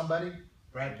famous somebody?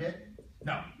 Brad Pitt?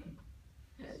 No.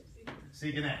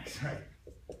 Secant x, right?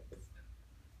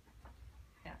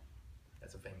 Yeah.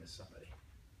 That's a famous somebody.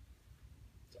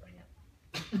 Sorry. Yeah.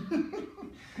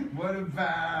 What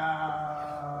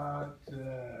about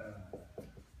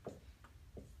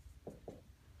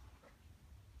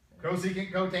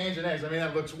cosecant cotangent x? I mean,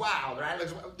 that looks wild, right?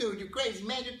 Looks, dude, you're crazy,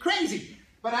 man, you're crazy.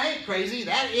 But I ain't crazy.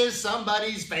 That is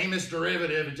somebody's famous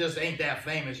derivative. It just ain't that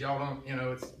famous. Y'all don't,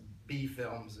 it's B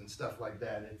films and stuff like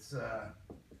that. It's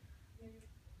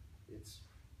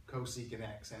cosecant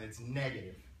x, and it's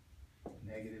negative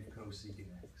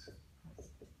cosecant x.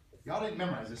 Y'all didn't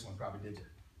memorize this one probably, did you?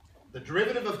 The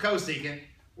derivative of cosecant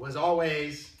was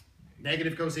always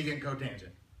negative cosecant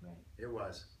cotangent. Right. It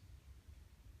was.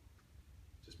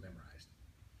 Just memorized.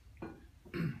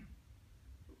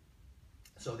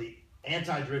 So the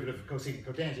antiderivative of cosecant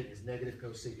cotangent is negative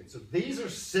cosecant. So these are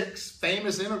 6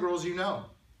 famous integrals you know,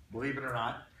 believe it or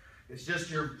not. It's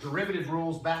just your derivative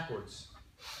rules backwards.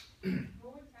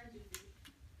 What would tangent be?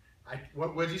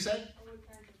 What did you say? What would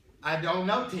tangent be? I don't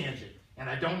know tangent, and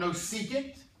I don't know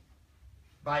secant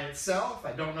by itself.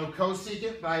 I don't know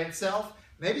cosecant by itself.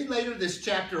 Maybe later this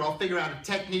chapter I'll figure out a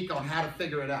technique on how to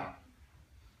figure it out.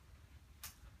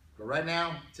 But right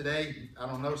now, today, I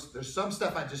don't know. There's some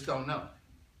stuff I just don't know.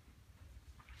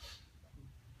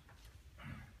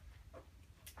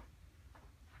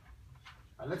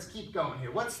 All right, let's keep going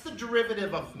here. What's the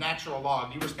derivative of natural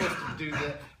log? You were supposed to do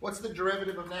that. What's the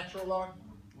derivative of natural log?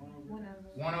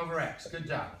 1 over x. Good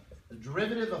job. The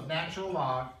derivative of natural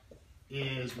log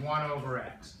is 1 over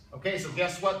x. Okay, so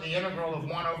guess what the integral of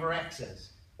 1 over x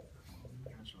is?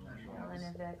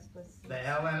 ln of x plus c. The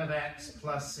ln of x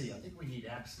plus c. I think we need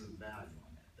absolute value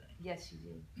on that thing. Yes, you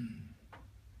do.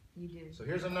 You do. So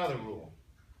here's another rule.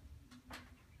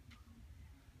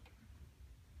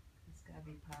 It's got to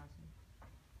be positive.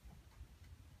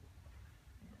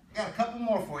 I got a couple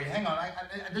more for you. Hang on.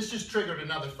 This just triggered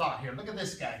another thought here. Look at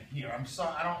this guy here. I'm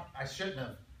sorry. I shouldn't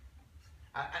have.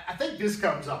 I think this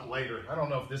comes up later. I don't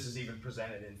know if this is even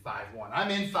presented in 5.1. I'm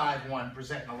in 5.1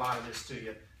 presenting a lot of this to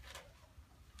you.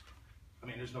 I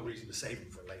mean, there's no reason to save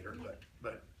them for later,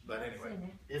 but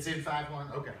anyway. It's in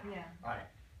 5.1? Okay. Yeah. All right.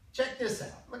 Check this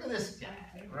out. Look at this guy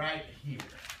right here.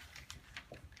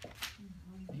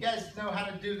 You guys know how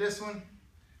to do this one?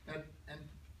 And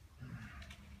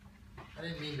I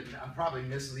didn't mean to, I'm probably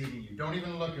misleading you. Don't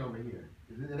even look over here.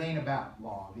 It ain't about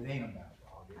log. It ain't about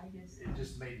log. It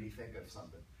just made me think of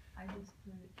something. I just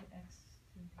put it to x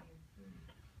to -3.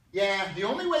 Yeah, the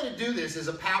only way to do this is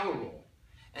a power rule.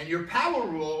 And your power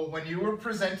rule, when you were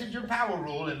presented your power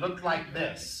rule, it looked like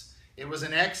this. It was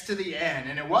an x to the n,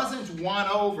 and it wasn't 1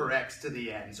 over x to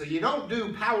the n. So you don't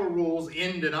do power rules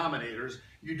in denominators.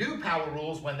 You do power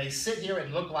rules when they sit here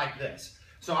and look like this.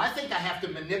 So I think I have to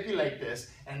manipulate this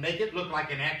and make it look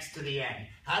like an x to the n.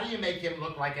 How do you make him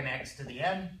look like an x to the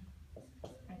n?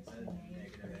 X to the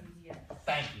 -3, yes.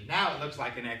 Thank you. Now it looks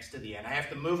like an x to the n. I have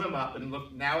to move him up and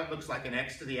look. Now it looks like an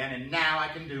x to the n, and now I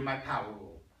can do my power rule.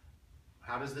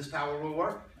 How does this power rule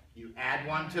work? You add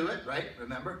 1 to it, right?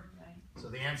 Remember? Right. So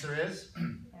the answer is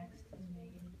X to the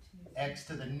 -2. x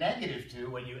to the -2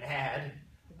 when you add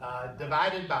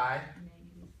divided by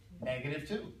 -2.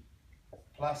 -2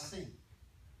 plus c.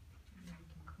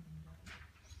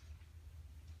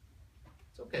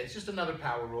 It's okay. It's just another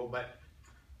power rule, but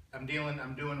I'm doing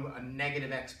a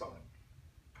negative exponent.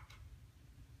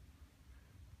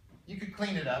 You could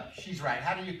clean it up. She's right.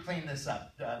 How do you clean this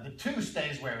up? The 2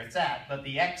 stays where it's at, but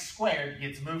the x squared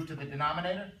gets moved to the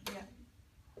denominator? Yeah.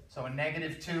 So a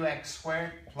negative 2x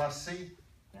squared plus c?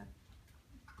 Yeah.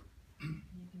 You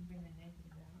can bring the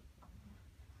negative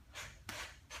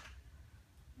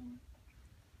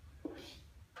out.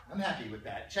 I'm happy with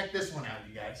that. Check this one out,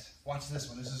 you guys. Watch this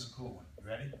one. This is a cool one. You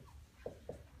ready?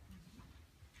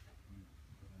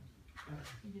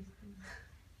 You just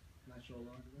Natural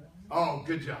log of x Oh,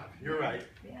 good job. You're right.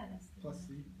 yeah, that's the plus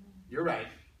c. You're right.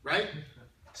 Right?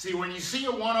 See, when you see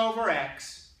a 1 over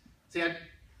x, see,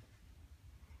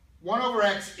 1 over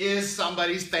x is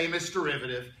somebody's famous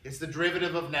derivative. It's the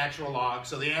derivative of natural log,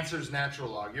 so the answer is natural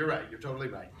log. You're right. You're totally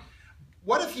right.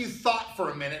 What if you thought for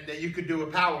a minute that you could do a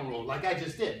power rule, like I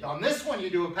just did? On this one, you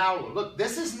do a power rule. Look,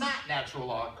 this is not natural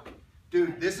log.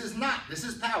 Dude, this is not. This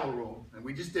is power rule, and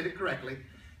we just did it correctly.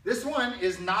 This one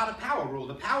is not a power rule.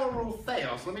 The power rule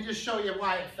fails. Let me just show you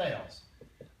why it fails.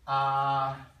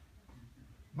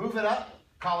 Move it up.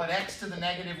 Call it x to the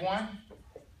 -1.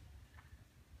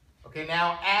 Okay,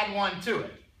 now add 1 to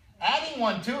it. Adding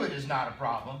 1 to it is not a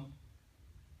problem.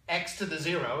 X to the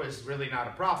 0 is really not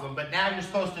a problem, but now you're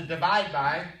supposed to divide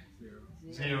by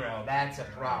 0. That's a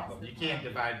problem. You can't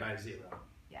divide by 0.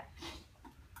 Yeah.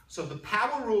 So the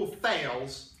power rule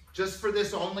fails just for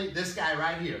this guy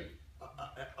right here.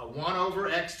 A 1 over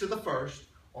x to the first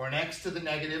or an x to the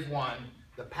 -1,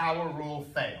 the power rule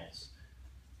fails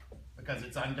because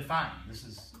it's undefined. This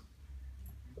is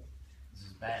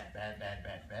bad.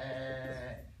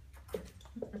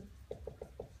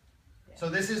 So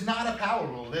this is not a power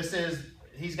rule. This is,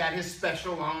 he's got his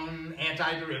special own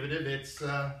antiderivative. It's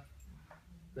the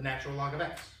natural log of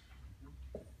x.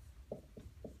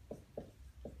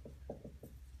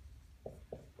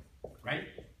 Right?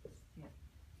 Yeah.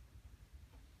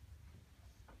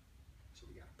 So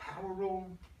we got a power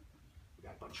rule. We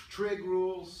got the bunch of trig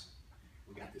rules.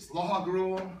 We got this log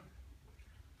rule.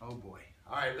 Oh boy.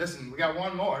 All right, listen, we got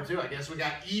one more too. I guess we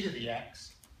got e to the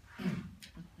x.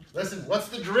 Listen, what's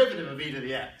the derivative of e to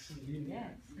the x?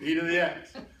 Yes. E to the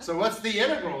x. So what's the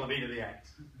integral of e to the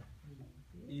x?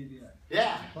 E to the x.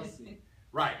 Yeah, Plus c.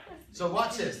 right. So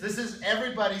watch this. This is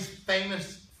everybody's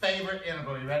favorite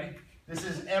integral. You ready? This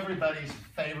is everybody's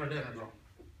favorite integral.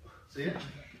 See it?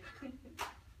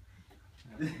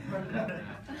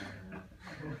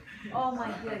 Oh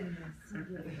my goodness.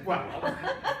 Well,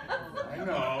 I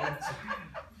know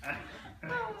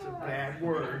it's a bad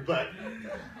word, but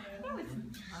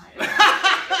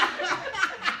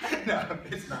no,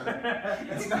 it's not.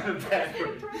 It's not a bad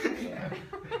word.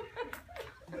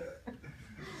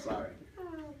 Sorry,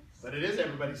 but it is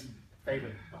everybody's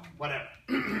favorite. Well, whatever.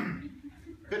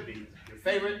 Could be your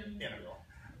favorite integral.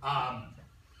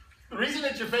 The reason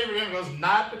it's your favorite integral is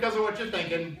not because of what you're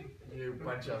thinking, you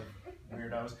bunch of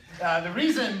weirdos. The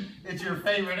reason it's your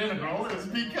favorite integral is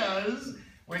because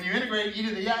when you integrate e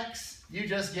to the x, you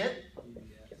just get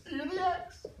e to the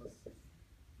x.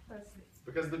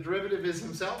 Because the derivative is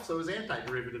himself, so his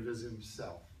antiderivative is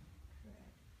himself.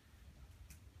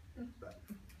 But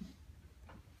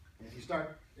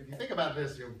if you think about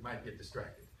this, you might get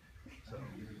distracted. So.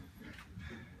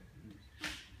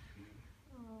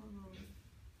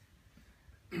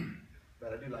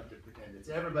 But I do like to pretend it's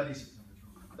everybody's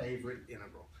favorite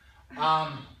integral.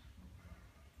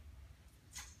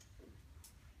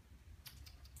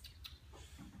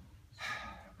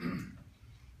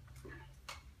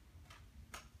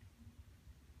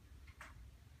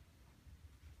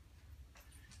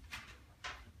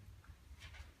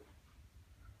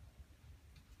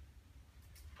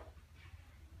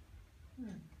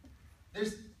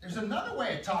 There's another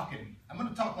way of talking. I'm going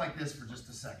to talk like this for just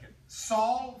a second.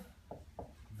 Solve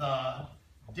the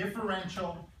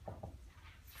differential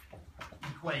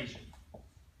equation.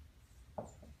 All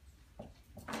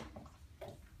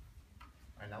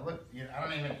right, now look, you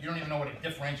don't even know what a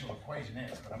differential equation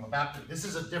is, but I'm about to. This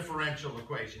is a differential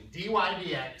equation. dy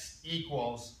dx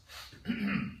equals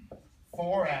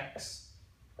 4x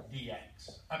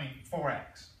dx. I mean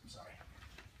 4x. I'm sorry.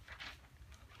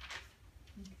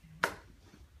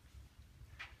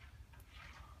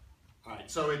 All right,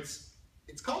 so it's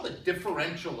called a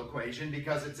differential equation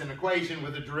because it's an equation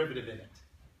with a derivative in it.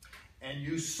 And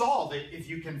you solve it if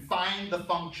you can find the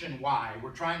function y.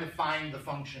 We're trying to find the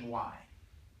function y.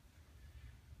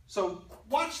 So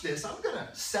watch this. I'm going to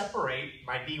separate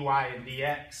my dy and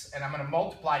dx, and I'm going to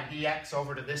multiply dx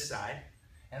over to this side.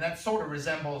 And that sort of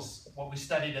resembles what we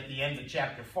studied at the end of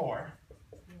chapter 4.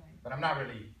 But I'm not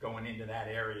really going into that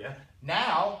area.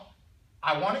 Now,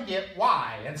 I want to get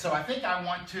y, and so I think I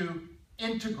want to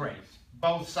integrate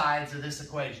both sides of this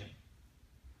equation.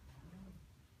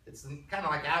 It's kind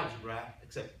of like algebra,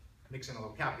 except mixing a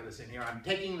little calculus in here. I'm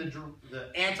taking the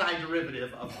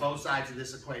antiderivative of both sides of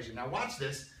this equation. Now watch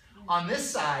this. On this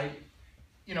side,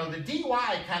 you know, the dy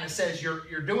kind of says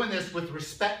you're doing this with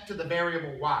respect to the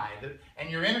variable y, and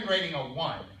you're integrating a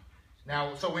 1.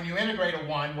 Now, so when you integrate a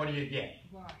 1, what do you get?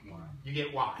 You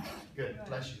get y. Good,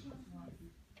 bless you.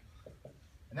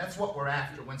 And that's what we're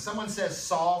after. When someone says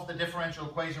solve the differential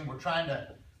equation, we're trying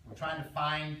to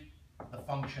find the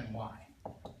function y.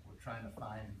 We're trying to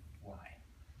find y.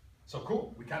 So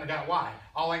cool, we kind of got y.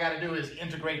 All I got to do is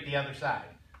integrate the other side.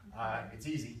 It's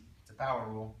easy. It's a power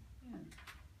rule.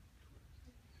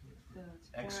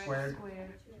 X squared.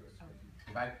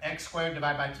 X squared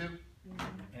divide by 2.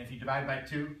 And if you divide by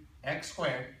 2, x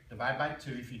squared divide by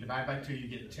 2. If you divide by 2, you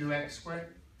get 2x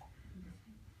squared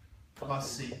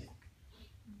plus c.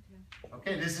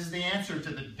 Okay, this is the answer to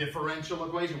the differential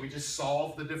equation. We just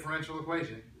solved the differential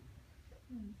equation.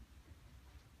 I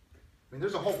mean,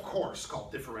 there's a whole course called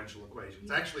differential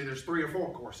equations. Actually, there's 3 or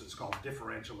 4 courses called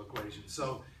differential equations.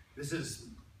 So this is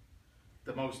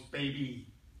the most baby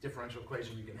differential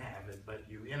equation you can have, but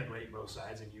you integrate both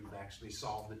sides and you've actually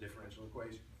solved the differential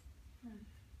equation.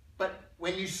 But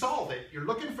when you solve it, you're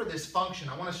looking for this function.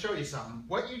 I want to show you something.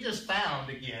 What you just found,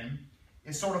 again,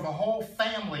 is sort of a whole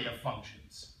family of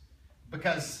functions.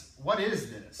 Because what is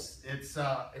this? It's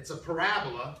a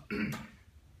parabola,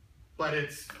 but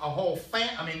it's a whole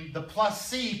I mean, the plus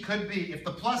c could be, if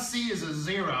the plus c is a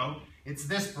 0, it's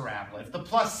this parabola. If the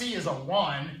plus c is a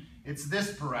 1, it's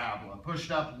this parabola,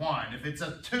 pushed up 1. If it's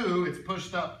a 2, it's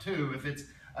pushed up 2. If it's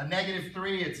a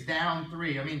 -3, it's down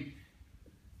 3. I mean,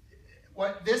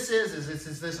 what this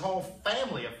is this whole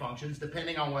family of functions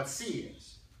depending on what c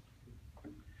is.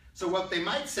 So what they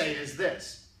might say is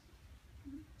this.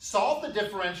 Solve the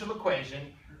differential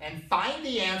equation and find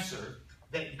the answer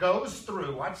that goes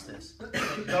through, watch this,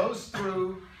 that goes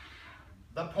through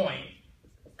the point.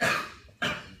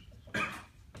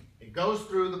 It goes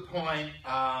through the point.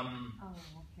 Oh,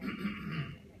 okay.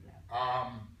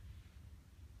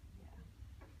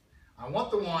 I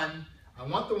want the one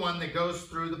that goes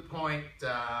through the point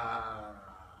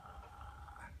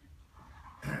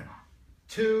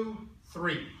 2,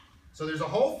 3. So there's a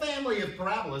whole family of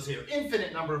parabolas here,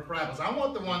 infinite number of parabolas. I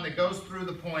want the one that goes through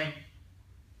the point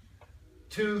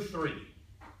 2, 3.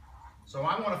 So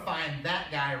I want to find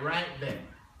that guy right there.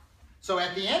 So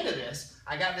at the end of this,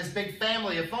 I got this big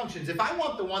family of functions. If I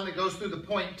want the one that goes through the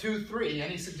point 2, 3,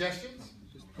 any suggestions?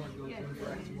 Just plug those in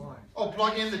for X and Y. Oh,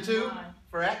 plug in the 2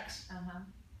 for X,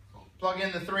 plug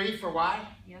in the 3 for Y,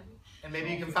 Yep. and maybe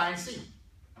you can find C.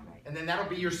 Right. And then that'll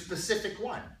be your specific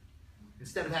one.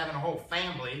 Instead of having a whole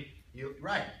family,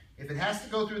 right. If it has to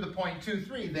go through the point 2,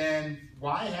 3, then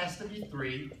Y has to be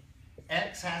 3,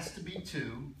 X has to be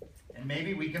 2, and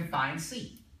maybe we can find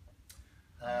C.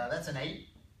 That's an 8.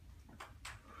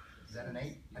 Is that an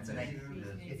 8? That's an 8.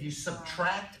 If you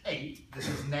subtract 8, this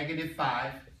is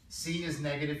 -5. C is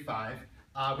 -5.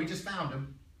 We just found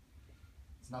him.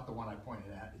 It's not the one I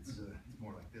pointed at. It's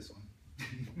more like this one.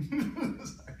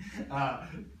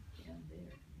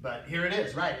 But here it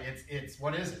is, right? It's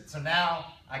what is it? So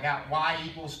now I got y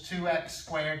equals 2x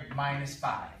squared minus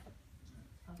 5.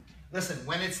 Okay. Listen,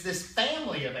 when it's this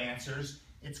family of answers,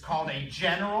 it's called a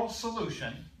general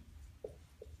solution.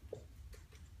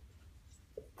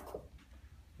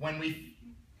 When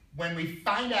we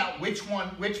find out which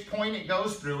point it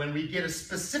goes through and we get a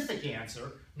specific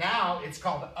answer, now it's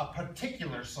called a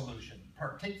particular solution.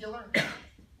 Particular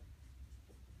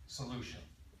solution.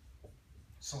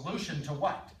 Solution to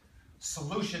what?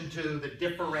 Solution to the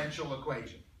differential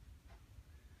equation.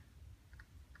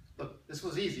 Look, this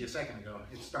was easy a second ago.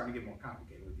 It's starting to get more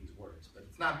complicated with these words, but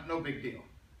it's no big deal.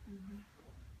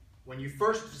 When you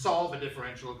first solve a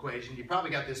differential equation, you probably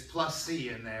got this plus c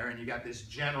in there, and you got this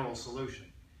general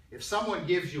solution. If someone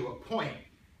gives you a point,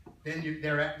 then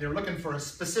they're looking for a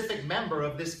specific member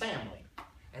of this family.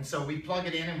 And so we plug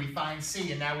it in and we find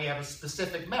c, and now we have a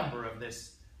specific member of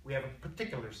this. We have a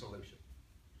particular solution.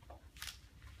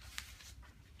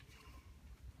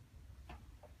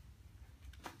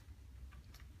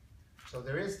 So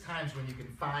there is times when you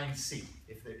can find c,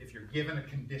 if you're given a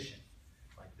condition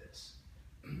like this.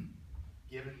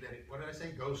 Given that it, what did I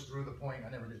say? Goes through the point, I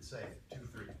never did say it, 2,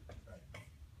 3. Right.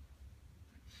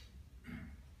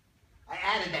 I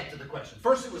added that to the question.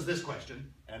 First it was this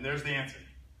question, and there's the answer.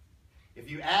 If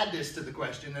you add this to the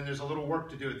question, then there's a little work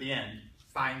to do at the end.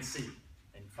 Find c,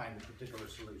 and find the particular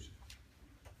solution.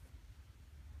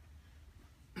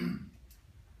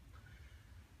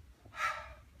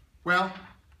 Well,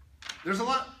 there's a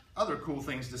lot other cool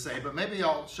things to say, but maybe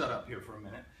I'll shut up here for a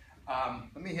minute.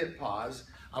 Let me hit pause.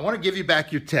 I want to give you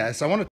back your test. I want to